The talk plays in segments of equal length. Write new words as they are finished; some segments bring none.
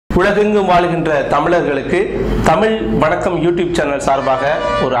உலகெங்கும் வாழ்கின்ற தமிழர்களுக்கு தமிழ் வணக்கம் யூடியூப் சேனல் சார்பாக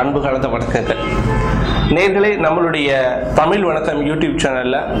ஒரு அன்பு கலந்த வணக்கங்கள். நேர்களே, நம்மளுடைய தமிழ் வணக்கம் யூடியூப்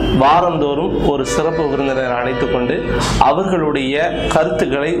சேனலில் வாரந்தோறும் ஒரு சிறப்பு விருந்தினரை அழைத்துக் கொண்டு அவர்களுடைய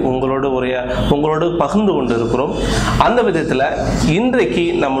கருத்துக்களை உங்களோடு பகிர்ந்து கொண்டு இருக்கிறோம். அந்த விதத்தில் இன்றைக்கு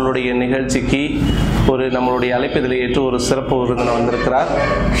நம்மளுடைய நிகழ்ச்சிக்கு நம்மளுடைய அழைப்பதில் ஏற்று ஒரு சிறப்பு விருந்தினர் வந்திருக்கிறார்.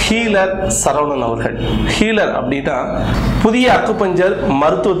 ஹீலர் சரவணன் அவர்கள். ஹீலர் அப்படின்னா புதிய அக்குபஞ்சர்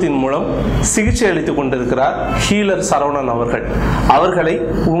மருத்துவத்தின் மூலம் சிகிச்சை அளித்துக் கொண்டிருக்கிறார் ஹீலர் சரவணன் அவர்கள். அவர்களை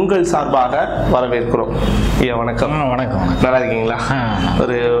உங்கள் சார்பாக வரவேற்கிறோம். ஐயா வணக்கம். வணக்கம். நல்லா இருக்கீங்களா?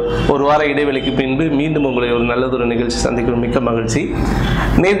 ஒரு வார இடைவெளிக்கு பின்பு மீண்டும் உங்களை ஒரு நல்லதொரு நிகழ்ச்சி சந்திக்கும் மிக்க மகிழ்ச்சி.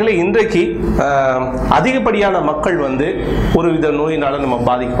 நேர்களே, இன்றைக்கு அதிகப்படியான மக்கள் ஒரு வித நோயினால நம்ம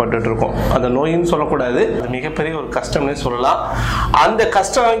பாதிக்கப்பட்டு இருக்கோம். அந்த நோயின்னு சொல்லக்கூடாது, அது மிகப்பெரிய ஒரு கஷ்டம்னே சொல்லலாம். அந்த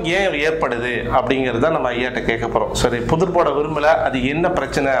கஷ்டம் ஏன் ஏற்படுது அப்படிங்கிறத நம்ம ஐயாட்ட கேட்க போறோம். சரி, புதிர் போட விரும்பல, அது என்ன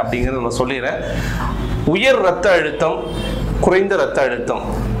பிரச்சனை அப்படிங்கிறத நம்ம சொல்லிடுறேன். உயர் ரத்த அழுத்தம், குறைந்த ரத்த அழுத்தம்,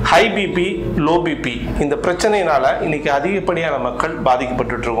 ஹை பிபி, லோ பிபி, இந்த பிரச்சனையினால இன்னைக்கு அதிகப்படியான மக்கள்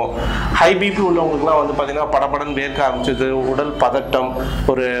பாதிக்கப்பட்டு இருக்கோம். ஹை பிபி உள்ளவங்களுக்குலாம் பார்த்தீங்கன்னா படபடன்னு வேர்க்க ஆரம்பிச்சது, உடல் பதட்டம்,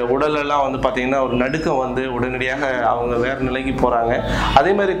 ஒரு உடலெல்லாம் பார்த்தீங்கன்னா ஒரு நடுக்கம் உடனடியாக அவங்க வேற நிலைக்கு போகிறாங்க.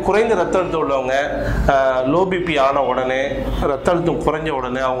 அதே மாதிரி குறைந்த ரத்த அழுத்தம் உள்ளவங்க லோ பிபி ஆன உடனே, ரத்த அழுத்தம் குறைஞ்ச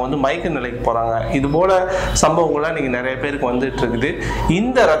உடனே அவங்க மயக்க நிலைக்கு போகிறாங்க. இது போல சம்பவங்கள்லாம் இன்னைக்கு நிறைய பேருக்கு வந்துட்டு இருக்குது.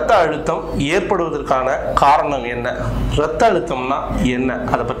 இந்த ரத்த அழுத்தம் ஏற்படுவதற்கான காரணம் என்ன, ரத்த அழுத்தம்னா என்ன,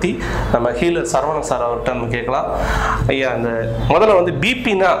 அதை பற்றி நம்ம ஹீலர் சரவணன் சார் அவர்கிட்ட நம்ம கேட்கலாம். ஐயா, அந்த முதல்ல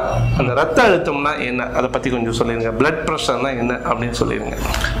பிபினா அந்த ரத்த அழுத்தம்னா என்ன, அதை பற்றி கொஞ்சம் சொல்லிடுங்க. பிளட் ப்ரெஷர்னா என்ன அப்படின்னு சொல்லிடுங்க.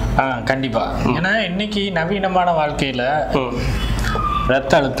 கண்டிப்பா. ஏன்னா இன்னைக்கு நவீனமான வாழ்க்கையில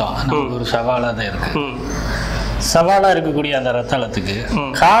ரத்த அழுத்தம் நமக்கு ஒரு சவாலாக தான் இருக்கு. சவாலாக இருக்கக்கூடிய அந்த ரத்த அழுத்தத்துக்கு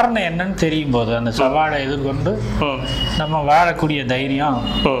காரணம் என்னன்னு தெரியும் போது அந்த சவாலை எதிர்கொண்டு நம்ம வாழக்கூடிய தைரியம்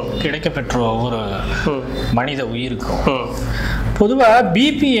கிடைக்கப்பெற்ற ஒவ்வொரு மனித உயிருக்கும். பொதுவாக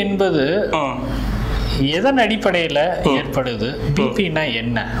பிபி என்பது எதன் அடிப்படையில் ஏற்படுது, பிபின்னா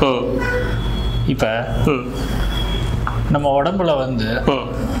என்ன? இப்போ நம்ம உடம்புல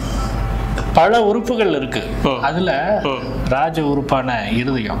பல உறுப்புகள் இருக்கு. அதுல ராஜ உறுப்பான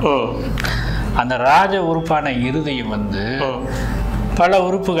இருதயம், அந்த ராஜ உறுப்பான இருதயம் பல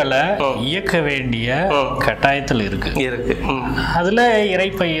உறுப்புகளை இயக்க வேண்டிய கட்டாயத்தில் இருக்கு. அதுல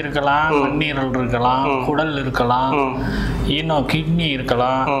இரைப்பை இருக்கலாம், மண்ணீரல் இருக்கலாம், குடல் இருக்கலாம், இன்னும் கிட்னி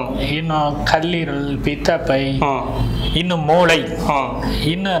இருக்கலாம், இன்னும் கல்லீரல், பித்தப்பை, இன்னும் மூளை,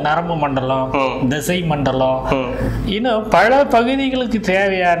 இன்னும் நரம்பு மண்டலம், திசை மண்டலம், இன்னும் பல பகுதிகளுக்கு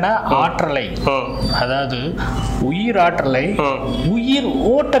தேவையான ஆற்றலை, அதாவது உயிர் ஆற்றலை, உயிர்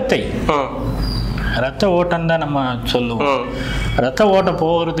ஓட்டத்தை, ரத்த ஓட்டம் தான் நம்ம சொல்லுவோம். ரத்த ஓட்டம்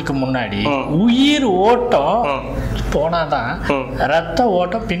போகிறதுக்கு முன்னாடி உயிர் ஓட்டம் போனாதான் ரத்த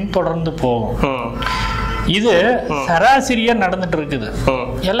ஓட்டம் பின்தொடர்ந்து போகும். இது சராசரியா நடந்துட்டு இருக்குது,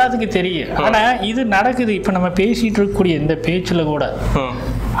 எல்லாத்துக்கும் தெரியும். ஆனா இது நடக்குது. இப்ப நம்ம பேசிட்டு இருக்கக்கூடிய இந்த பேச்சுல கூட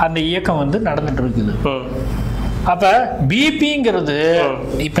அந்த இயக்கம் நடந்துட்டு இருக்குது. அப்ப பிபிங்கிறது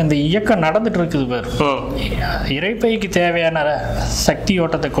இப்ப இந்த இயக்கம் நடந்துட்டு இருக்குது பாரு, இரைப்பைக்கு தேவையான சக்தி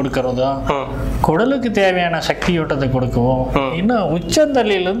ஓட்டத்தை கொடுக்கறதும், குடலுக்கு தேவையான சக்தி ஓட்டத்தை கொடுக்கவும், இன்னும்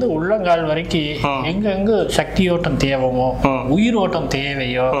உச்சந்தலையிலிருந்து உள்ளங்கால் வரைக்கும் எங்கெங்க சக்தி ஓட்டம் தேவையோ, உயிர் ஓட்டம்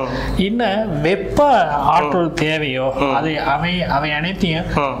தேவையோ, இன்னும் வெப்ப ஆற்றல் தேவையோ, அவை அனைத்தையும்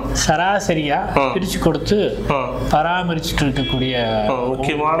சராசரியா பிரிச்சு கொடுத்து பராமரிச்சுட்டு இருக்கக்கூடிய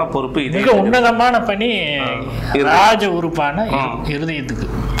முக்கியமான பொறுப்பு, மிக உன்னதமான பணி ராஜ உறுப்பான இருதயத்துக்கு.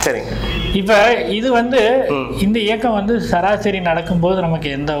 சரிங்க. இப்ப இது இந்த இயக்கம் சராசரி நடக்கும்போது நமக்கு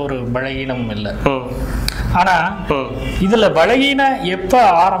எந்த ஒரு பலகீனமும் இல்லை. ஆனா இதுல பலகீனம் எப்ப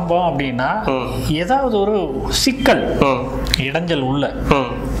ஆரம்பம் அப்படின்னா, ஏதாவது ஒரு சிக்கல், இடைஞ்சல் உள்ள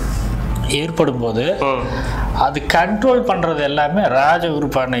ஏற்படும் போது அது கண்ட்ரோல் பண்றது எல்லாமே ராஜ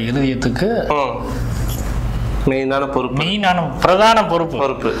உறுப்பான இருதயத்துக்கு பிரதான பொறுப்பு.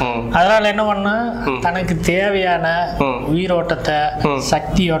 அதனால என்ன பண்ண, தனக்கு தேவையான உயிரோட்டத்தை,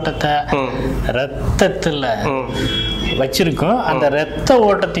 சக்தி ஓட்டத்தை ரத்தத்துல வச்சிருக்கோம். அந்த ரத்த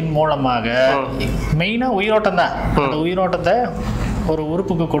ஓட்டத்தின் மூலமாக மெயினா உயிரோட்டம் தான், அந்த உயிரோட்டத்தை ஒரு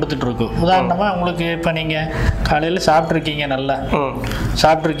உறுப்புக்கு கொடுத்துட்டு இருக்கு. உதாரணமா உங்களுக்கு இப்ப நீங்க காலையில சாப்பிட்டுருக்கீங்க, நல்லா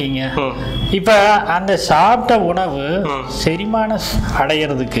சாப்பிட்டுருக்கீங்க. இப்ப அந்த சாப்பிட்ட உணவு செரிமானம்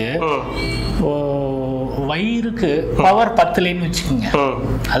அடையிறதுக்கு வயிறுக்கு பவர் பத்தலைன்னு வச்சுக்கோங்க,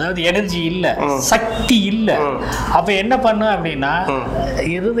 அதாவது எனர்ஜி இல்ல, சக்தி இல்ல. அப்ப என்ன பண்ண அப்படின்னா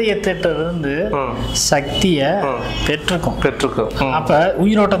இருதயத்திட்ட இருந்து சக்திய பெற்றுக்கும். அப்ப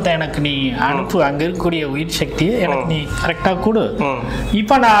உயிரோட்டத்தை எனக்கு நீ அனுப்பு, அங்க இருக்கக்கூடிய உயிர் சக்தியை எனக்கு நீ கரெக்டா கொடு.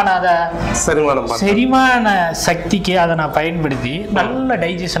 இப்ப நான் அதை செரிமான சக்திக்கு அதை நான் பயன்படுத்தி நல்ல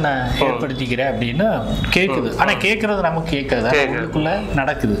டைஜஷனை ஏற்படுத்திக்கிறேன் அப்படின்னு கேக்குது. ஆனா கேட்கறது நமக்கு கேட்கறது உள்ளுக்குள்ள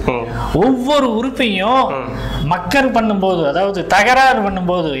நடக்குது. ஒவ்வொரு உறுப்பையும் மக்கர் பண்ணும்போது, அதாவது தகராறு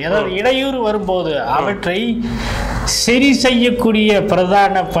பண்ணும்போது, ஏதாவது இடையூறு வரும்போது அவற்றை சரி செய்யக்கூடிய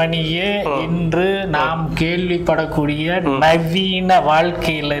பிரதான பணியே இன்று நாம் கேள்விப்படக்கூடிய நவீன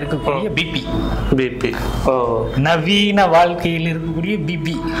வாழ்க்கையில் இருக்கக்கூடிய பிபி. நவீன வாழ்க்கையில் இருக்கக்கூடிய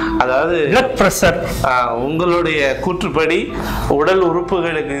பிபி, அதாவது பிளட் பிரஷர். உங்களுடைய கூற்றுப்படி உடல்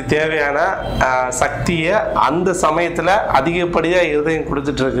உறுப்புகளுக்கு தேவையான சக்தியை அந்த சமயத்துல அதிகப்படியா இருதயம்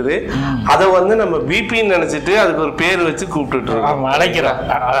கொடுத்துட்டு இருக்குது. அதை வந்து நம்ம பிபின்னு நினைச்சிட்டு அதுக்கு ஒரு பேர் வச்சு கூப்பிட்டு இருக்கோம், அழைக்கிறோம்.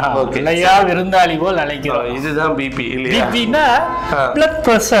 விருந்தாளி போல் அழைக்கிறோம். இதுதான் பிபி. பிபினா பிளட்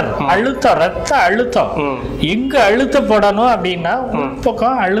பிரஷர், அழுத்தம், ரத்த அழுத்தம். எங்க அழுத்தப்படணும் அப்படின்னா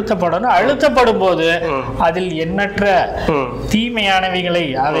உள்பக்கம் அழுத்தப்படணும். அழுத்தப்படும் போது அதில் எண்ணற்ற தீமையானவைகளை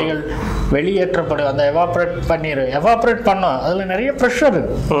அவைகள் வெளியேற்றப்படும். அந்த எவாபரேட் பண்ணும். அதுல நிறைய பிரஷர்,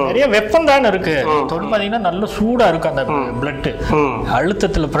 நிறைய வெப்பம் தான் இருக்கு. தொடு பாத்தீங்கன்னா நல்ல சூடா இருக்கு அந்த பிளட்.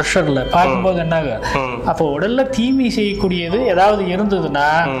 அழுத்தத்துல பிரஷர்ல பார்க்கும்போது என்ன ஆகும், அப்போ உடல்ல தீமை செய்யக்கூடியது ஏதாவது இருந்ததுன்னா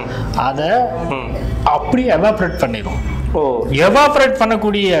அதை அப்படி எவாபரேட் பண்ணிடும். எவாபரேட்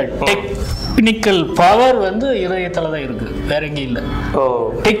பண்ணக்கூடிய டெக்னிக்கல் பவர் வந்து இருதயத்துல தான் இருக்கு, வேற எங்கேயும் இல்ல.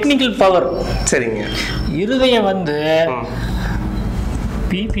 Technical power. சரிங்க. இருதயம் வந்து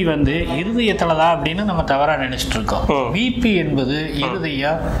பிபி வந்து இருதயத்துல தான் அப்படின்னு நம்ம தவறா நினைச்சிட்டு இருக்கோம். பிபி என்பது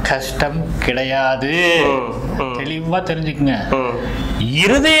இருதயம் கஷ்டம் கிடையாது. தெளிவா தெரிஞ்சுக்குங்க.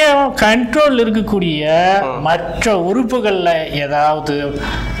 இருதயம் கண்ட்ரோல் இருக்கக்கூடிய மற்ற உறுப்புகள்ல ஏதாவது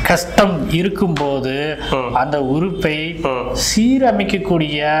கஷ்டம் இருக்கும்போது அந்த உறுப்பை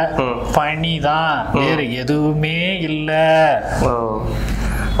சீரமைக்கக்கூடிய பணிதான், வேறு எதுவுமே இல்லை.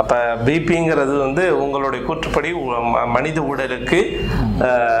 அப்ப பிபிங்கிறது வந்து உங்களுடைய கூற்றுப்படி மனித உடலுக்கு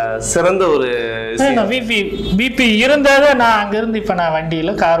சிறந்த ஒரு பிபி இருந்தாதான் நான் அங்கிருந்து இப்ப நான்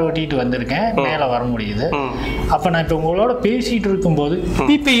வண்டியில கார் ஓட்டிட்டு வந்திருக்கேன், மேல வர முடியுது. அப்ப நான் இப்ப உங்களோட பேசிட்டு இருக்கும்போது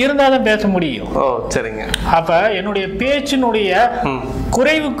பிபி இருந்தாதான் பேச முடியும். சரிங்க. அப்ப என்னுடைய பேச்சினுடைய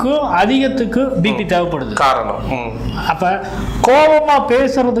குறைவுக்கும் அதிகத்துக்கும் பிபி தேவைப்படுது. காரணம் அப்ப கோபமா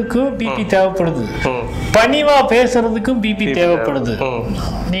பேசுறதுக்கும் பிபி தேவைப்படுது, பணிவா பேசுறதுக்கும் பிபி தேவைப்படுது.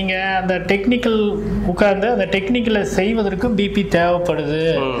 நீங்க அந்த டெக்னிக்கல் உட்கார்ந்து அந்த டெக்னிக்கலை செய்வதற்கும் பிபி தேவைப்படுது.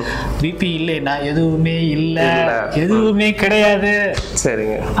 பிபி இல்லைன்னா எதுவுமே இல்லை, எதுவுமே கிடையாது.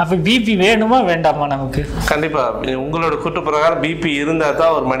 சரிங்க. அப்ப பிபி வேணுமா வேண்டாமா நமக்கு? கண்டிப்பா. உங்களோட கூட்டு பிரகாரம் பிபி இருந்தா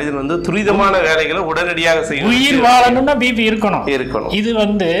தான் ஒரு மனிதன் வந்து துரிதமான வேலைகளை உடனடியாக செய்யும். உயிர் வாழணும்னா பிபி இருக்கணும். இது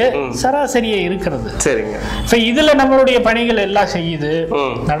வந்து சராசரியா இருக்கிறது. சரிங்க. இப்ப இதுல நம்மளுடைய பணிகள் எல்லாம் செய்யுது,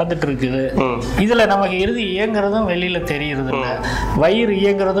 நடந்துட்டு இருக்குது. இதுல நமக்கு இறுதி இயங்குறதும் வெளியில தெரியறது இல்ல, வயிறு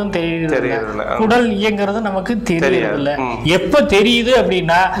இயங்குறதும் தெரியறது இல்ல, குடல் இயங்குறதும் நமக்கு தெரியறது இல்ல. எப்ப தெரியுது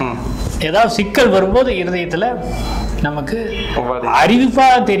அப்படின்னா ஏதாவது சிக்கல் வரும்போது இருதயத்துல நமக்கு அறிவிப்பா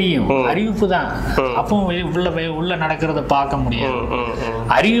தெரியும். அறிவிப்பு தான். அப்போ உள்ள நடக்கிறத பார்க்க முடியாது.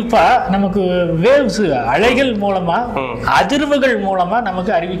 அறிவிப்பா நமக்கு வேவ்ஸ், அலைகள் மூலமா, அதிர்வுகள் மூலமா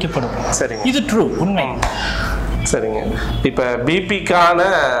நமக்கு அறிவிக்கப்படும். இது ட்ரூ, உண்மை. சரிங்க. இப்ப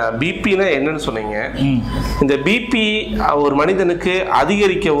பிபினா என்னன்னு சொன்னீங்க. இந்த பிபி ஒரு மனிதனுக்கு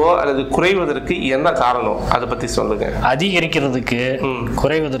அதிகரிக்கவோ அல்லது குறைவதற்கு என்ன காரணம், அதை பத்தி சொல்லுங்க. அதிகரிக்கிறதுக்கு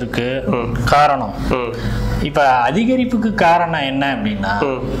குறைவதற்கு காரணம், இப்ப அதிகரிப்புக்கு காரணம் என்ன அப்படின்னா,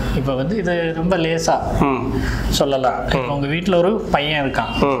 இப்ப வந்து இது ரொம்ப லேசா சொல்லலாம். இப்ப உங்க வீட்டுல ஒரு பையன்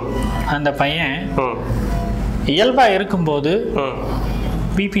இருக்கான். அந்த பையன் இயல்பா இருக்கும்போது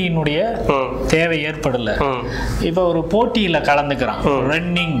பிபியினுடைய தேவை ஏற்படல. இப்ப ஒரு போட்டியில கலந்துக்கிறான்,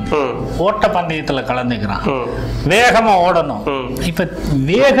 ரன்னிங் ஓட்ட பந்தயத்துல கலந்துக்கிறான், வேகமா ஓடணும். இப்ப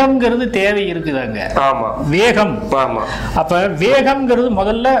வேகம்ங்கிறது தேவை இருக்குதாங்க. வேகம். அப்ப வேகம்ங்கிறது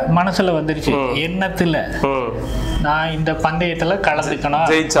முதல்ல மனசுல வந்துருச்சு, எண்ணத்துல. நான் இந்த பந்தயத்துல கலந்துக்கணும்,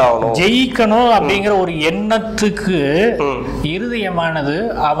 ஜெயிக்கணும் அப்படிங்கிற ஒரு எண்ணத்துக்கு இருதயமானது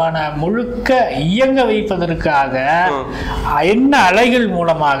அவனை முழுக்க இயங்க வைப்பதற்காக என்ன அலைகள்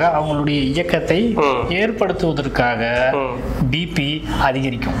மூலமாக அவங்களுடைய இயக்கத்தை ஏற்படுத்துவதற்காக பிபி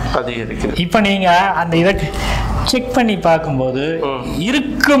அதிகரிக்கும். அதிகரிக்கும். இப்போ நீங்கள் அந்த இதை செக் பண்ணி பார்க்கும்போது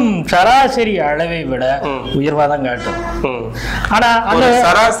இருக்கும் சராசரி அளவை விட உயர்வாக தான் காட்டும். ஆனால் அந்த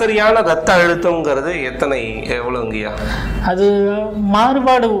சராசரியான ரத்த அழுத்தம்ங்கிறது எவ்வளவுங்கய்யா? அது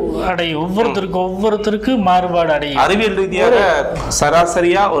மாறுபாடு அடையும், ஒவ்வொருத்தருக்கு மாறுபாடு அடையும். அறிவியல் ரீதியாக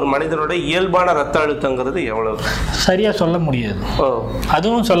சராசரியா ஒரு மனிதனோட இயல்பான ரத்த அழுத்தங்கிறது எவ்வளவு? சரியா சொல்ல முடியாது,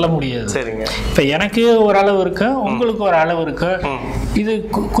 அதுவும் சொல்ல முடியாது. சரிங்க. இப்ப எனக்கு ஒரு அளவு இருக்கு, உங்களுக்கு ஒரு அளவு இருக்கு. இது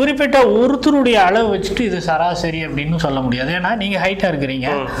குறிப்பிட்ட ஒருத்தருடைய அளவு வச்சுட்டு இது சராசரி அப்படின்னு சொல்ல முடியாது. ஏன்னா நீங்க ஹைட்டா இருக்கிறீங்க,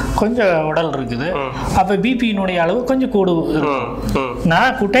 கொஞ்சம் உடல் இருக்குது, அப்ப பிபியினுடைய அளவு கொஞ்சம் கூடு இருக்கும்.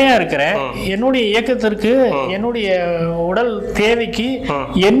 நான் குட்டையா இருக்கிறேன், என்னுடைய இயக்கத்திற்கு என்னுடைய உடல் தேவைக்கு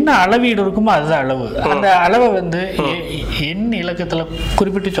என்ன அளவீடு இருக்குமோ அதுதான் அளவு. அந்த அளவை வந்து என்ன இலக்கத்துல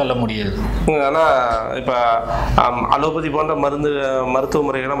குறிப்பிட்டு சொல்ல முடியாது. ஆனா இப்ப அலோபதி போன்ற மருத்துவ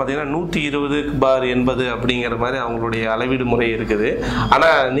முறைகள்லாம் பார்த்தீங்கன்னா 120/80 அப்படிங்கிற மாதிரி அவங்களுடைய அளவீடு முறை இருக்குது.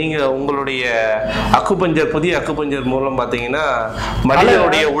 ஆனா நீங்க உங்களுடைய புதிய அக்குபஞ்சர் மூலம் பார்த்தீங்கன்னா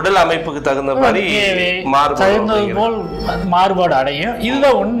மனிதனுடைய உடல் அமைப்புக்கு தகுந்த மாதிரி மாறுபாடு அடையும்.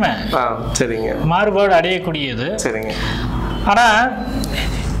 இதுதான் உண்மை. சரிங்க. மாறுபாடு அடையக்கூடியது. சரிங்க. ஆனா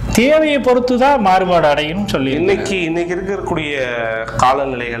தேவையை பொறுத்து தான் மாறுபாடு அடையும் சொல்லி இன்னைக்கு இருக்கக்கூடிய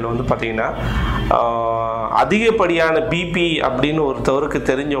காலநிலைகள் வந்து பார்த்தீங்கன்னா அதிகப்படியான பிபி அப்படின்னு ஒருத்தவருக்கு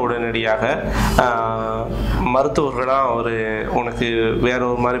தெரிஞ்ச உடனடியாக மருத்துவர்களாக உனக்கு வேற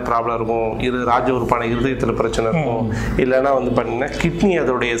ஒரு மாதிரி ப்ராப்ளம் இருக்கும், இது ராஜ உறுப்பான இருதயத்தில் பிரச்சனை இருக்கும், இல்லைன்னா வந்து பார்த்தீங்கன்னா கிட்னி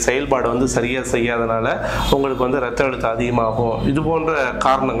அதோடைய செயல்பாடு வந்து சரியாக செய்யாதனால உங்களுக்கு வந்து ரத்த அழுத்தம் அதிகமாகும், இது போன்ற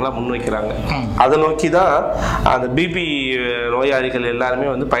காரணங்களாக முன்வைக்கிறாங்க. அதை நோக்கி தான் அந்த பிபி நோயாளிகள் எல்லாருமே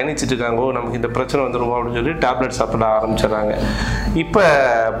வந்து பயணிச்சுட்டு இருக்காங்க. நமக்கு இந்த பிரச்சனை வந்துடும் அப்படின்னு சொல்லி டேப்லெட் சாப்பிட ஆரம்பிச்சிடறாங்க. இப்போ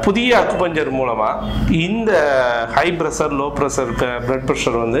புதிய அக்குபஞ்சர் மூலமாக இந்த high pressure low pressure blood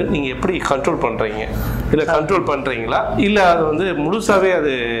pressure வந்து நீங்கள் எப்படி கண்ட்ரோல் பண்ணுறீங்க? இல்லை கண்ட்ரோல் பண்ணுறீங்களா இல்லை அது வந்து முழுசாகவே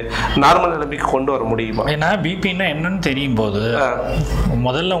அது நார்மல் நிலைமைக்கு கொண்டு வர முடியுமா? ஏன்னா பிபின்னா என்னன்னு தெரியும் போது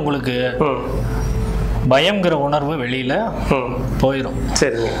முதல்ல உங்களுக்கு பயம்ங்கிற உணர்வு வெளியில போயிடும்.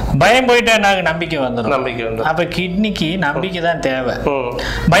 சரி. பயம் போயிட்டா எனக்கு நம்பிக்கை வந்துடும். அப்ப கிட்னிக்கு நம்பிக்கை தான் தேவை.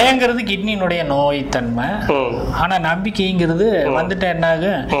 பயங்கிறது கிட்னியினுடைய நோய் தன்மை. ஆனா நம்பிக்கைங்கிறது வந்துட்டு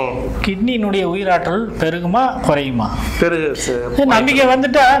என்னாகும், கிட்னியினுடைய உயிராற்றல் பெருகுமா குறையுமா? நம்பிக்கை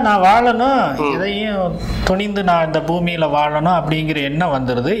வந்துட்டா நான் வாழணும், இதையும் துணிந்து நான் இந்த பூமியில வாழணும் அப்படிங்கிற எண்ணம்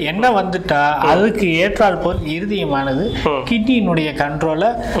வந்துடுது. எண்ணம் வந்துட்டா அதுக்கு ஏற்றால் போல் இருதயமானது கிட்னியினுடைய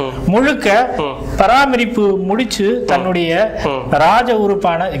கண்ட்ரோலை முழுக்க பராமரிப்பு முடிச்சு தன்னுடைய ராஜ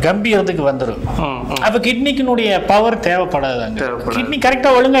உறுப்பான கம்பீரத்துக்கு வந்துடும். அப்ப கிட்னிக்கினுடைய பவர் தேவைப்படாதாங்க. கிட்னி கரெக்டா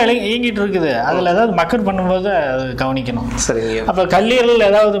ஒழுங்கா இயங்கிட்டு இருக்குது. அதுல ஏதாவது மக்கர் பண்ணும்போது அதை கவனிக்கணும். அப்ப கல்லீரல்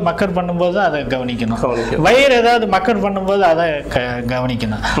ஏதாவது மக்கர் பண்ணும்போது அதை கவனிக்கணும். வயிறு ஏதாவது மக்கர் பண்ணும்போது அதை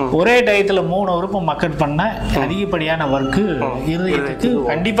கவனிக்கணும். ஒரே டயத்துல 3 உறுப்பு மக்கர் பண்ண அதிகப்படியான ஒர்க்கு இருதயத்துக்கு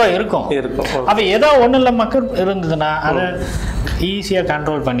கண்டிப்பா இருக்கும். அப்ப ஏதோ ஒண்ணுல மக்கர் இருந்ததுன்னா அதை ஈஸியா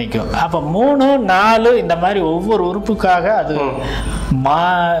கண்ட்ரோல் பண்ணிக்கும். அப்ப 3, 4 இந்த மாதிரி ஒவ்வொரு உறுப்புக்காக அது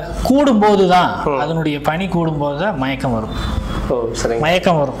கூடும்போது தான், அதனுடைய பணி கூடும்போது தான் மயக்கம் வரும்.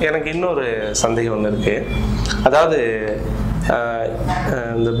 மயக்கம் வரும். எனக்கு இன்னொரு சந்தேகம் ஒன்று இருக்கு. அதாவது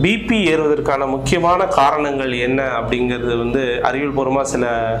இந்த பிபி ஏறுவதற்கான முக்கியமான காரணங்கள் என்ன அப்படிங்கிறது வந்து அறிவியல் பூர்வமாக சில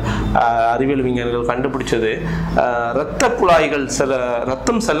அறிவியல் விஞ்ஞானிகள் கண்டுபிடிச்சது. இரத்த குழாய்கள்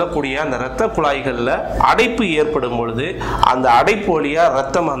ரத்தம் செல்லக்கூடிய அந்த இரத்த குழாய்களில் அடைப்பு ஏற்படும் பொழுது அந்த அடைப்பு வழியாக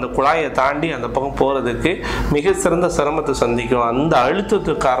ரத்தம் அந்த குழாயை தாண்டி அந்த பக்கம் போகிறதுக்கு மிக சிறந்த சிரமத்தை சந்திக்கும். அந்த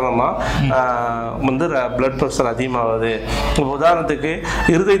அழுத்தத்துக்கு காரணமாக வந்து பிளட் ப்ரெஷர் அதிகமாகுது. உதாரணத்துக்கு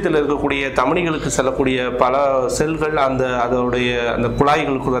இருதயத்தில் இருக்கக்கூடிய தமனிகளுக்கு செல்லக்கூடிய பல செல்கள் அதோடைய அந்த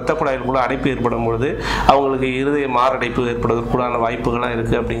குழாய்களுக்கு ரத்த குழாய்களுக்குள்ள அடைப்பு ஏற்படும் பொழுது அவங்களுக்கு இருதய மாரடைப்பு ஏற்படுவதற்குள்ளான வாய்ப்புகள்லாம்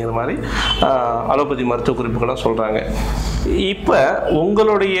இருக்குது அப்படிங்கிற மாதிரி அலோபதி மருத்துவ குறிப்புகள்லாம் சொல்கிறாங்க. இப்போ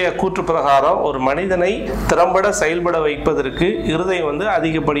உங்களுடைய கூற்று பிரகாரம் ஒரு மனிதனை திறம்பட செயல்பட வைப்பதற்கு இருதயம் வந்து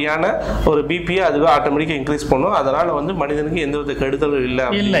அதிகப்படியான ஒரு பிபியை அதுவே ஆட்டோமேட்டிக்காக இன்க்ரீஸ் பண்ணும். அதனால் வந்து மனிதனுக்கு எந்த வித கெடுதலும்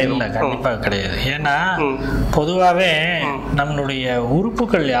இல்லை. கண்டிப்பாக கிடையாது. ஏன்னா பொதுவாகவே நம்மளுடைய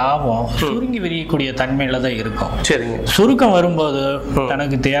உறுப்புகள் யாவும் சுருங்கி விரியக்கூடிய தன்மையில தான் இருக்கும். சரிங்க. சுருக்கம் வரும்போது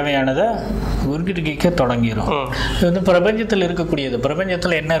தனக்கு தேவையானதை உருக்கிட்டு தொடங்கிடும். இது வந்து பிரபஞ்சத்தில் இருக்கக்கூடியது.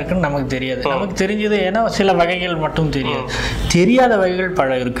 பிரபஞ்சத்தில் என்ன இருக்குன்னு நமக்கு தெரியாது. நமக்கு தெரிஞ்சது ஏன்னா சில வகைகள் மட்டும் தெரியாது. தெரியாத வகைகள்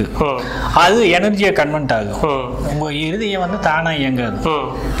பல இருக்கு. அது எனர்ஜியை கன்வெர்ட் ஆகும். உங்க இருதயம் வந்து தானா இயங்காது.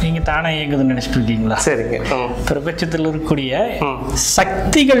 நீங்க தானா இயங்குதுன்னு நினைச்சிட்டு இருக்கீங்களா? சரிங்க. பிரபஞ்சத்தில் இருக்கக்கூடிய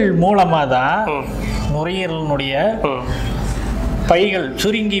சக்திகள் மூலமா தான் நுரையீரலினுடைய பைகள்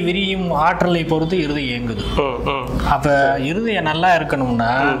சுருங்கி விரியும் ஆற்றலை பொறுத்து இருதயம் இயங்குது. அப்ப இருதயம் நல்லா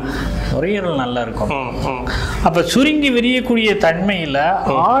இருக்கணும்னா நுரையீரல் நல்லா இருக்கும். அப்ப சுருங்கி விரியக்கூடிய தன்மையில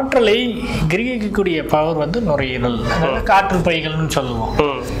ஆற்றலை கிரகிக்கக்கூடிய பவர் வந்து நுரையீரல், காற்று பைகள்னு சொல்லுவோம்.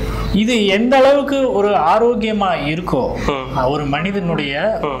 இது எந்த அளவுக்கு ஒரு ஆரோக்கியமா இருக்கோ, ஒரு மனிதனுடைய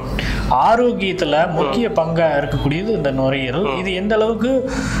ஆரோக்கியத்துல முக்கிய பங்கா இருக்கக்கூடியது இந்த நுரையீரல். இது எந்த அளவுக்கு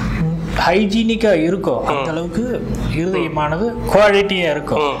ஹைஜீனிக்கா இருக்கோ அந்த அளவுக்கு இருதயமானது குவாலிட்டியா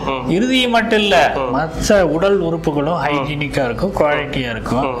இருக்கும். இருதயம் மட்டும் இல்ல, மற்ற உடல் உறுப்புகளும் ஹைஜீனிக்கா இருக்கும், குவாலிட்டியா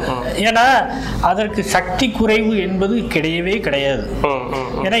இருக்கும். ஏன்னா அதற்கு சக்தி குறைவு என்பது கிடையவே கிடையாது.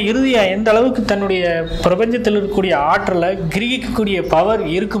 ஏன்னா இருதயம் எந்த அளவுக்கு தன்னுடைய பிரபஞ்சத்தில் இருக்கக்கூடிய ஆற்றலை கிரகிக்கக்கூடிய பவர்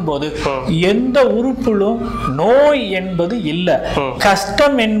இருக்கும்போது எந்த உறுப்பிலும் நோய் என்பது இல்லை,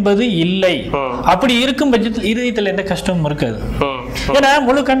 கஷ்டம் என்பது இல்லை. அப்படி இருக்கும் பட்சத்தில் இருதயத்தில் எந்த கஷ்டமும் இருக்காது. ஏன்னா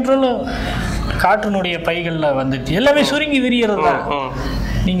முழு கண்ட்ரோலும் காற்றினுடைய பைகள்ல வந்துட்டு எல்லாமே சுருங்கி விரியறது தான்.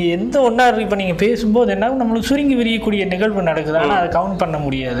 நீங்க எந்த ஒன்னா இப்ப நீங்க பேசும்போது என்ன நம்மளுக்கு சுருங்கி விரியக்கூடிய நிகழ்வு நடக்குது, ஆனா அதை கவுண்ட் பண்ண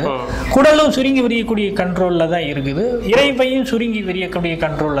முடியாது. குடலும் சுருங்கி விரியக்கூடிய கண்ட்ரோல்ல தான் இருக்குது, இறைப்பையும் சுருங்கி விரியக்கூடிய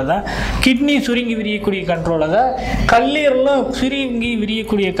கண்ட்ரோல்ல தான், கிட்னி சுருங்கி விரியக்கூடிய கண்ட்ரோல்ல தான், கல்லீரலும் சுருங்கி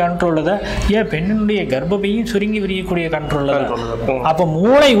விரியக்கூடிய கண்ட்ரோல்ல தான், ஏன் பெண்ணினுடைய கர்ப்பப்பையும் சுருங்கி விரியக்கூடிய கண்ட்ரோல்ல தான். அப்ப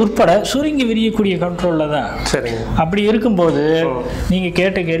மூளை உட்பட சுருங்கி விரியக்கூடிய கண்ட்ரோல்ல தான். அப்படி இருக்கும்போது நீங்க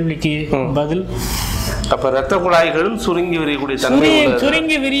கேட்ட கேள்விக்கு பதில், அப்ப ரத்த குழாய்களும் சுருங்கி விரியக்கூடிய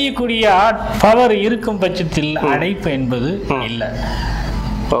சுருங்கி விரியக்கூடிய பவர் இருக்கும் பட்சத்தில் அடைப்பு என்பது இல்லை.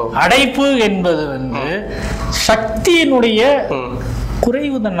 அடைப்பு என்பது வந்து சக்தியினுடைய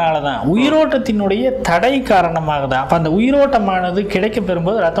குறைவுதனாலதான், உயிரோட்டத்தினுடைய தடை காரணமாக தான். அப்ப அந்த உயிரோட்டமானது கிடைக்க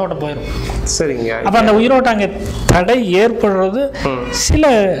பெறும்போது ரத்த ஓட்டம் போயிடும். சரிங்க. அப்ப அந்த உயிரோட்டம் அங்க தடை ஏற்படுறது சில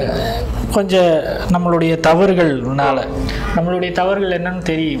கொஞ்சம் நம்மளுடைய தவறுகள்னால. நம்மளுடைய தவறுகள் என்னன்னு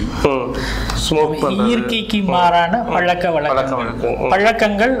தெரியும், இயற்கைக்கு மாறான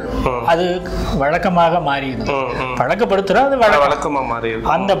பழக்கங்கள் அது வழக்கமாக மாறிடுது. பழக்கப்படுத்துறோம், அது வழக்கமா மாறிடுது.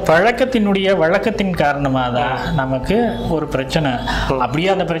 அந்த பழக்கத்தினுடைய வழக்கத்தின் காரணமாக தான் நமக்கு ஒரு பிரச்சனை. அப்படியே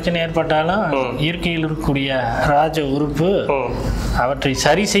அந்த பிரச்சனை ஏற்பட்டாலும் இயற்கையில் இருக்கக்கூடிய ராஜ உறுப்பு அவற்றை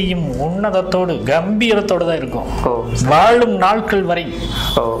சரி செய்யும் உன்னதத்தோடு கம்பீரத்தோடு தான் இருக்கும். வாழும் நாட்கள் வரை,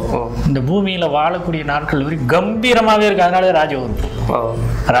 இந்த பூமியில வாழக்கூடிய நாட்கள் வரை கம்பீரமாவே இருக்கு. அதனால ராஜ உறுப்பு,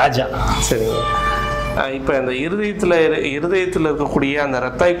 ராஜா. சரி. இப்போ இந்த இருதயத்தில் இருக்கக்கூடிய அந்த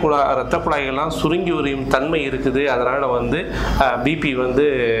ரத்த குழாய்கள்லாம் சுருங்கி உரியும் தன்மை இருக்குது. அதனால் வந்து பிபி வந்து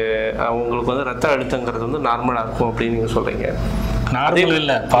உங்களுக்கு வந்து ரத்த அழுத்தங்கிறது வந்து நார்மலாக இருக்கும் அப்படின்னு நீங்கள் சொல்கிறீங்க. நார்மல்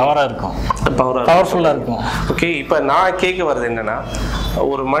இல்லை, பவராக இருக்கும், பவர்ஃபுல்லாக இருக்கும். ஓகே. இப்போ நான் கேட்க வர்றது என்னன்னா,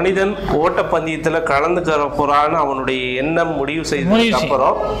 ஒரு மனிதன் ஓட்டப்பந்தயத்தில் கலந்துக்கிற போறான்னு அவனுடைய எண்ணம் முடிவு செய்ததுக்கு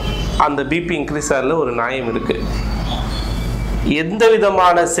அப்புறம் அந்த பிபி இன்க்ரீஸ் ஆகல ஒரு நியாயம் இருக்கு. எந்த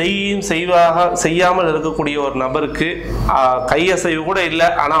விதமான செய்யாமல் இருக்கக்கூடிய ஒரு நபருக்கு கையசைவு கூட இல்லை,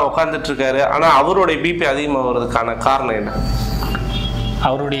 ஆனால் உட்கார்ந்துட்டு இருக்காரு, ஆனால் அவருடைய பிபி அதிகமாகிறதுக்கான காரணம் என்ன?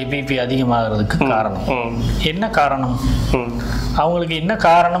 அவருடைய பிபி அதிகமாகிறதுக்கு காரணம் என்ன? காரணம் அவங்களுக்கு என்ன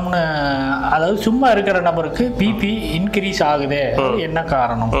காரணம்னு, அதாவது சும்மா இருக்கிற நபருக்கு பிபி இன்க்ரீஸ் ஆகுதே, என்ன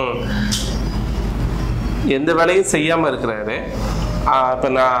காரணம்? எந்த வேலையும் செய்யாமல் இருக்கிறாரு. இப்போ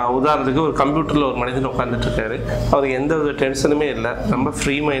நான் உதாரணத்துக்கு ஒரு கம்ப்யூட்டரில் ஒரு மனிதன் உட்காந்துட்டு இருக்காரு, அவருக்கு எந்த ஒரு டென்ஷனுமே இல்லை, ரொம்ப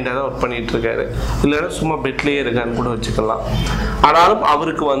ஃப்ரீ மைண்டாக தான் ஒர்க் பண்ணிட்டு இருக்காரு, இல்லைன்னா சும்மா பெட்லேயே இருக்கான்னு கூட வச்சுக்கலாம். ஆனாலும்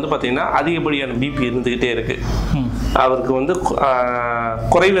அவருக்கு வந்து பார்த்தீங்கன்னா அதிகப்படியான பிபி இருந்துக்கிட்டே இருக்கு. அவருக்கு வந்து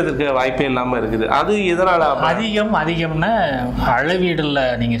குறைவதற்கு வாய்ப்பே இல்லாமல் இருக்குது. அது எதனால? அதிகம்னா அளவீடுல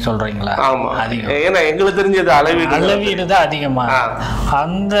நீங்க சொல்றீங்களா? ஆமா, ஏன்னா எங்களுக்கு தெரிஞ்சது அளவீடு தான் அதிகமா.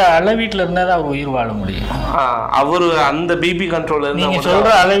 அந்த அளவீட்டுல இருந்தா தான் அவர் உயிர் வாழ முடியும். அவரு அந்த பிபி கண்ட்ரோல் நீங்க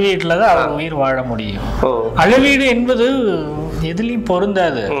சொல்ற அளவீட்டுல தான் அவர் உயிர் வாழ முடியும். அளவீடு என்பது எதுலையும்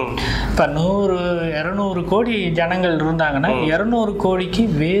பொருந்தாது. இப்ப 100-200 கோடி ஜனங்கள் இருந்தாங்கன்னா 200 கோடிக்கு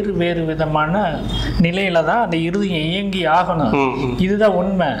வேறு வேறு விதமான நிலையில தான் அந்த இருதயம் இயங்கி ஆகணும். இதுதான்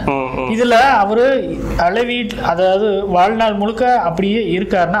உண்மை. இதுல அவரு அளவீட்டு, அதாவது வாழ்நாள் முழுக்க அப்படியே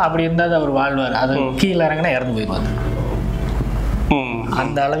இருக்காருன்னா அப்படி இருந்தாது அவர் வாழ்வார். அது கீழே இறங்கினா இறந்து போயிடுவார்.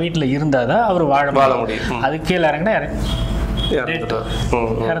 அந்த அளவீட்டுல இருந்தாதான் அவர் வாழ முடியும். அது கீழே இறங்கினா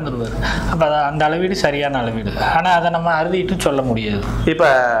இறந்துடுவார். அப்ப அந்த அளவீடு சரியான அளவீடு. ஆனா அதை நம்ம அறுதிட்டு சொல்ல முடியாது. இப்ப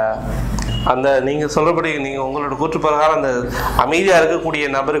அந்த நீங்க சொல்றபடி நீங்க உங்களோட கூற்று பிரகாரம் அந்த அமைதியா இருக்கக்கூடிய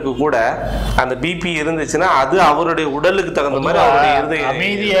நபருக்கு கூட அந்த பிபி இருந்துச்சுன்னா அது அவருடைய உடலுக்கு தகுந்த மாதிரி அவருடைய இருதயம்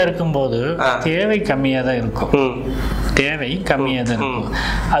அமைதியா இருக்கும்போது தேவை கம்மியா தான் இருக்கும். தேவை கம்மியாக தான் இருக்கும்.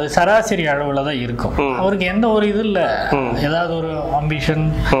 அது சராசரி அளவில் தான் இருக்கும். அவருக்கு எந்த ஒரு இது இல்லை, ஏதாவது ஒரு அம்பிஷன்,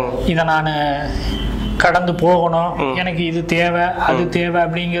 இதை நான் கடந்து போகணும், எனக்கு இது தேவை அது தேவை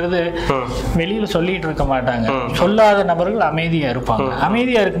அப்படிங்கிறது வெளியில சொல்லிட்டு இருக்க மாட்டாங்க. சொல்லாத நபர்கள் அமைதியா இருப்பாங்க.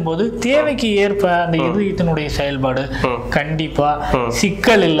 அமைதியா இருக்கும்போது தேவைக்கு ஏற்ப அந்த இதயத்தினுடைய செயல்பாடு கண்டிப்பா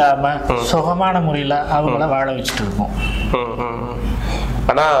சிக்கல் இல்லாம சுகமான முறையில அவங்கள வாழ வச்சுட்டு இருக்கும்.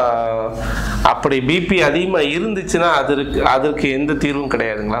 ஆனால் அப்படி பிபி அதிகமாக இருந்துச்சுன்னா அதற்கு எந்த தீர்வும்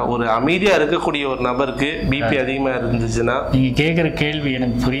கிடையாதுங்களா? ஒரு அமைதியாக இருக்கக்கூடிய ஒரு நபருக்கு பிபி அதிகமாக இருந்துச்சுன்னா? நீங்கள் கேட்குற கேள்வி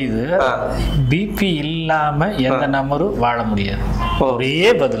எனக்கு புரியுது. பிபி இல்லாமல் எந்த நபரும் வாழ முடியாது. ஒரே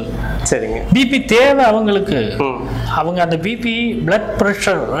பதில். சரிங்க. பிபி தேவை அவங்களுக்கு. அவங்க அந்த பிபி பிளட்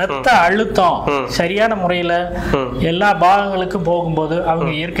ப்ரெஷர் ரத்த அழுத்தம் சரியான முறையில் எல்லா பாகங்களுக்கும் போகும்போது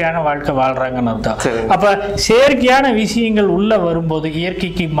அவங்க இயற்கையான வாழ்க்கை வாழ்றாங்கன்னு அர்த்தம். அப்ப செயற்கையான விஷயங்கள் உள்ள வரும்போது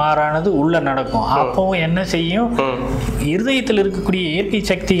இயற்கைக்கு மாறானது உள்ள நடக்கும். அப்பவும் என்ன செய்யும்? இருதயத்தில் இருக்கக்கூடிய இயற்கை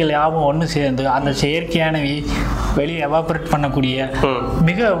சக்திகள் யாவும் ஒன்று சேர்ந்து அந்த செயற்கையான வெளியே எவாபரேட் பண்ணக்கூடிய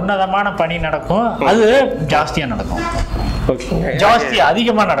மிக உன்னதமான பணி நடக்கும். அது ஜாஸ்தியா நடக்கும், ஜாஸ்தி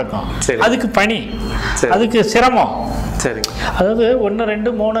அதிகமா நடக்கும். அதுக்கு பணி, அதுக்கு சிரமம். சரி. அதாவது 1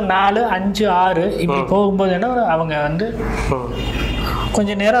 2 3 4 5 6 இப்படி போகும்போது என்ன, அவங்க வந்து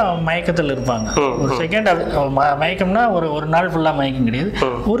கொஞ்ச நேரம் மயக்கத்தில் இருப்பாங்க. ஒரு செகண்ட் மயக்கம்னா ஒரு நாள் ஃபுல்லா மயக்கம் கிடையாது.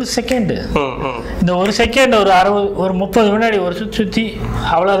 ஒரு செகண்ட், இந்த ஒரு செகண்ட் ஒரு 60 ஒரு 30 வினாடி ஒரு சுத்தி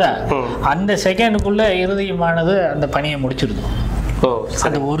அவ்வளவுதான். அந்த செகண்டுக்குள்ள இருதயமானது அந்த பணியை முடிச்சிருது.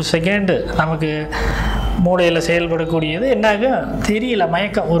 அந்த ஒரு செகண்ட் நமக்கு மூளையில செயல்படக்கூடியது என்னாக தெரியல,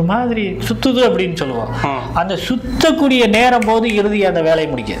 மயக்கம் ஒரு மாதிரி சுத்துது அப்படின்னு சொல்லுவோம். அந்த சுத்தக்கூடிய நேரம் போது இறுதி அந்த வேலையை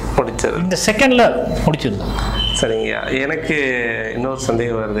முடிச்சது இந்த செகண்ட்ல முடிச்சிருது. சரிங்க. எனக்கு இன்னொரு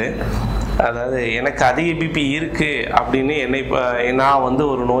சந்தேகம் வருது. அதாவது எனக்கு அதிக பிபி இருக்குது அப்படின்னு நான் வந்து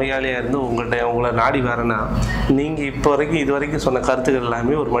ஒரு நோயாளியாக இருந்து உங்களை நாடி வரேன்னா, நீங்கள் இது வரைக்கும் சொன்ன கருத்துக்கள்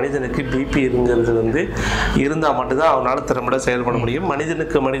எல்லாமே ஒரு மனிதனுக்கு பிபி இருங்கிறது வந்து இருந்தால் மட்டும்தான் அவனால் திறம்பட செயல்பட முடியும்.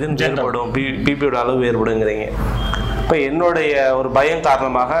 மனிதனுக்கு மனிதன் வேறுபடும், பிபியோட அளவு வேறுபடுங்கிறீங்க. இப்போ என்னுடைய ஒரு பயம்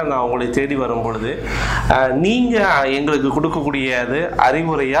காரணமாக நான் உங்களை தேடி வரும் பொழுது நீங்கள் எங்களுக்கு கொடுக்கக்கூடியது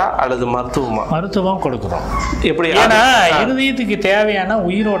அறிவுரையா அல்லது மருத்துவமா? மருத்துவம் கொடுக்குறோம். எப்படி? ஏன்னா இருதயத்துக்கு தேவையான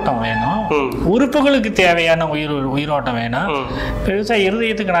உயிரோட்டம் வேணும், உறுப்புகளுக்கு தேவையான உயிரோட்டம் வேணும். பெருசா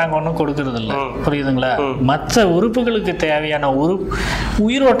இருதயத்துக்கு நாங்கள் ஒன்றும் கொடுக்கறது இல்லை, புரியுதுங்களா? மற்ற உறுப்புகளுக்கு தேவையான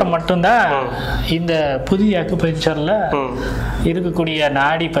உயிரோட்டம் மட்டும்தான் இந்த புதிய அக்குபஞ்சர்ல இருக்கக்கூடிய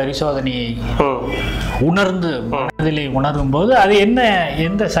நாடி பரிசோதனையை உணர்ந்து மனதிலே உணரும் போது அது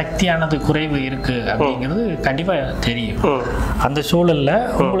எந்த சக்தியானது குறைவு இருக்கு அப்படிங்கிறது கண்டிப்பா தெரியும். அந்த சூழல்ல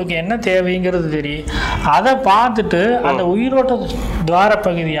உங்களுக்கு என்ன தேவைங்கிறது தெரியும். அதை பார்த்துட்டு அந்த உயிரோட்ட துவார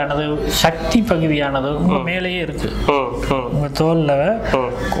பகுதியானது, சக்தி பகுதியானது உங்க மேலேயே இருக்கு. உங்க தோல்ல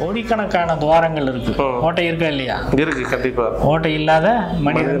கோடிக்கணக்கான துவாரங்கள் இருக்கு. ஓட்டை இருக்கா இல்லையா? இருக்கு, கண்டிப்பா. ஓட்டை இல்லாத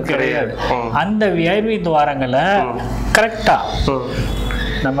மனிதன் கிடையாது. அந்த வியர்வை துவாரங்களை கரெக்டா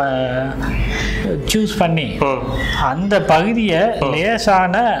நம்ம சூஸ் பண்ணி அந்த பகுதியை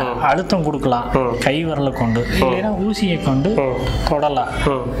லேசான அழுத்தம் கொடுக்கலாம், கை விரலை கொண்டு, இல்லைன்னா ஊசியை கொண்டு தொடலாம்.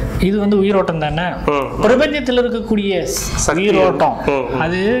 இது வந்து உயிரோட்டம் தானே. பிரபஞ்சத்தில் இருக்கக்கூடிய உயிரோட்டம்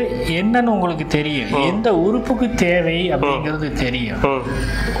அது என்னன்னு உங்களுக்கு தெரியும். எந்த உறுப்புக்கு தேவை அப்படிங்கிறது தெரியும்.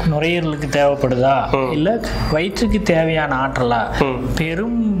 நுரையீரலுக்கு தேவைப்படுதா இல்ல வயிற்றுக்கு தேவையான ஆற்றலா?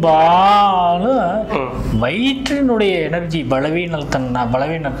 பெரும்பாலும் வயிற்றினுடைய எனர்ஜி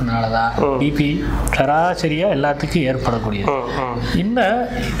பலவீனத்தினாலதான் பிபி சராசரியா எல்லாத்துக்கும் ஏற்படக்கூடியது. இந்த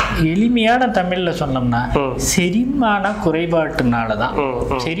எளிமையான தமிழ்ல சொன்னோம்னா செரிமான குறைபாட்டுனாலதான்.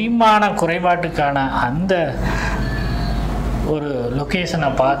 செரிமான குறைபாட்டுக்கான அந்த ஒரு லொகேஷனை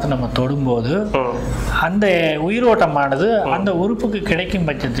பார்த்து நம்ம தொடும்போது அந்த உயிரோட்டமானது அந்த உறுப்புக்கு கிடைக்கும்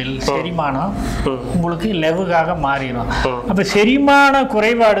பட்சத்தில் செரிமானம் உங்களுக்கு லெவுகாக மாறிடும். அப்ப செரிமான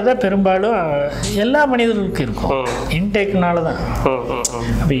குறைபாடு தான் பெரும்பாலும் எல்லா மனிதர்களுக்கும் இருக்கும். இன்டேக்னால தான்.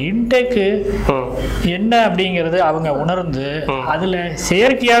 அப்ப இன்டேக்கு என்ன அப்படிங்கிறது அவங்க உணர்ந்து அதுல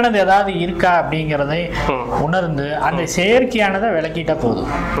செயற்கையானது ஏதாவது இருக்கா அப்படிங்கிறதை உணர்ந்து அந்த செயற்கையானதை விளக்கிட்டா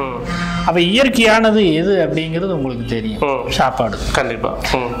போதும். அப்ப இயற்கையானது எது அப்படிங்கிறது உங்களுக்கு தெரியும். சாப்பாடு. கண்டிப்பா.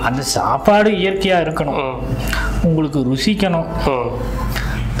 அந்த சாப்பாடு இயற்கையா இருக்கணும், உங்களுக்கு ருசிக்கணும்,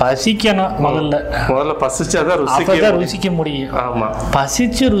 பசிக்கணும். முதல்ல பசிச்சாதான் அப்பதான் ருசிக்க முடியும். ஆமா.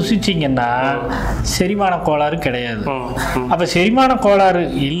 பசிச்சு ருசிச்சிங்கன்னா செரிமான கோளாறு கிடையாது. அப்ப செரிமான கோளாறு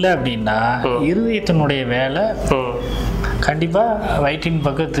இல்லை அப்படின்னா இருதயத்தினுடைய வேலை கண்டிப்பாக வயிற்றின்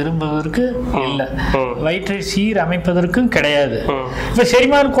பக்கம் திரும்புவதற்கு இல்லை, வயிற்றை சீர் அமைப்பதற்கும் கிடையாது. இப்போ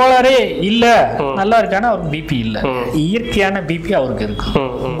செரிமான கோளாறே இல்லை, நல்லா இருக்கான அவருக்கு பிபி இல்லை, இயற்கையான பிபி அவருக்கு இருக்கு.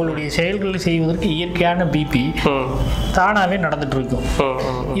 உங்களுடைய செயல்களை செய்வதற்கு இயற்கையான பிபி தானாகவே நடந்துட்டு இருக்கும்.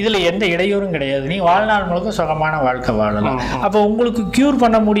 இதில் எந்த இடையூறும் கிடையாது. நீ வாழ்நாள் முழுக்க சுகமான வாழ்க்கை வாழலாம். அப்போ உங்களுக்கு க்யூர்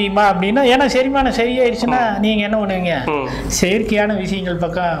பண்ண முடியுமா அப்படின்னா, ஏன்னா செரிமானம் சரியாயிடுச்சுன்னா நீங்கள் என்ன பண்ணுவீங்க? செயற்கையான விஷயங்கள்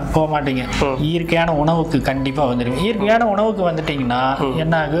பக்கம் போக மாட்டீங்க, இயற்கையான உணவுக்கு கண்டிப்பாக வந்துடுவீங்க. இயற்கையான உணவுக்கு வந்துட்டீங்கன்னா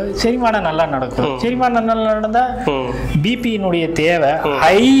என்ன ஆகும்? செரிமானம் நல்லா நடக்கும். செரிமானம் நல்லா நடந்தால் பிபியினுடைய தேவை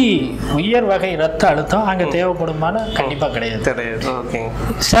ஹை உயர் வகை ரத்த அழுத்தம் அங்கே தேவைப்படுமான்னு கண்டிப்பாக கிடையாது.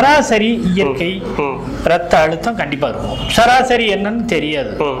 சராசரி இயற்கை ரத்த அழுத்தம் கண்டிப்பா இருக்கும். சராசரி என்னன்னு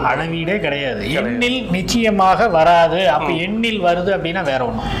தெரியாது, அளவீடே கிடையாது. எண்ணில் நிச்சயமாக வராது. அப்ப எண்ணில் வருது அப்படின்னா வேற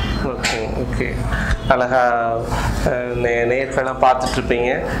ஒண்ணும். அழகா நேர்களெல்லாம் பார்த்துட்டு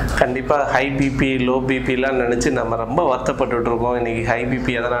இருப்பீங்க. கண்டிப்பாக ஹை பிபி லோ பிபிலாம் நினச்சி நம்ம ரொம்ப வருத்தப்பட்டுட்டு இருக்கோம். இன்றைக்கி ஹை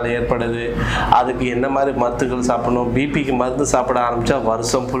பிபி எதனால் ஏற்படுது, அதுக்கு என்ன மாதிரி மருந்துகள் சாப்பிடணும், பிபிக்கு மருந்து சாப்பிட ஆரம்பித்தா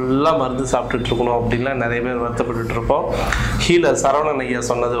வருஷம் ஃபுல்லாக மருந்து சாப்பிட்டுட்டு இருக்கணும் அப்படின்லாம் நிறைய பேர் வருத்தப்பட்டுட்டு இருப்போம். ஹீலர் சரவணன் ஐயா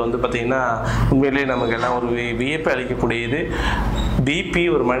சொன்னது வந்து பார்த்திங்கன்னா உண்மையிலேயே நமக்கு எல்லாம் ஒரு வியப்பை அளிக்கக்கூடியது. பிபி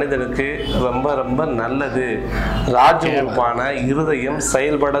ஒரு மனிதனுக்கு ரொம்ப ரொம்ப நல்லது. ராஜரூபான இருதயம்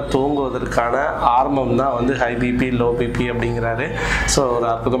செயல்பட தூங்குவதற்கான ஆரம்பம் தான் வந்து ஹை பிபி லோ பிபி அப்படிங்கிறாரு. ஸோ ஒரு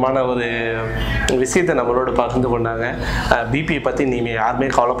அற்புதமான ஒரு விஷயத்தை நம்மளோட பகிர்ந்து கொண்டாங்க. பிபியை பற்றி நீங்கள் யாருமே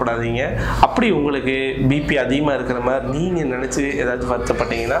கவலைப்படாதீங்க. அப்படி உங்களுக்கு பிபி அதிகமாக இருக்கிற மாதிரி நீங்கள் நினச்சி ஏதாச்சும்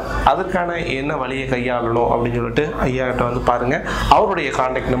வருத்தப்பட்டீங்கன்னா அதற்கான என்ன வழியை கையாளணும் அப்படின்னு சொல்லிட்டு ஐயாக்கிட்ட வந்து பாருங்கள். அவருடைய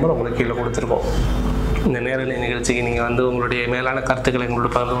கான்டாக்ட் நம்பர் உங்களுக்கு கீழே கொடுத்துருக்கோம். இந்த நேரலை நிகழ்ச்சிக்கு நீங்கள் வந்து உங்களுடைய மேலான கருத்துக்களை எங்களோட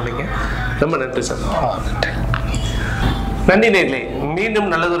பகிர்ந்து கொண்டீங்க. ரொம்ப நன்றி சார். நன்றி நேர்களே, மீண்டும்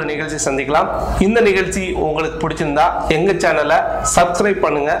நல்லதொரு நிகழ்ச்சி சந்திக்கலாம். இந்த நிகழ்ச்சி உங்களுக்கு பிடிச்சிருந்தா எங்கள் சேனலை சப்ஸ்கிரைப்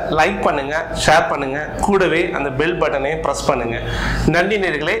பண்ணுங்கள், லைக் பண்ணுங்கள், ஷேர் பண்ணுங்கள், கூடவே அந்த பெல் பட்டனை ப்ரெஸ் பண்ணுங்கள். நன்றி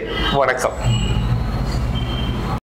நேர்களே, வணக்கம்.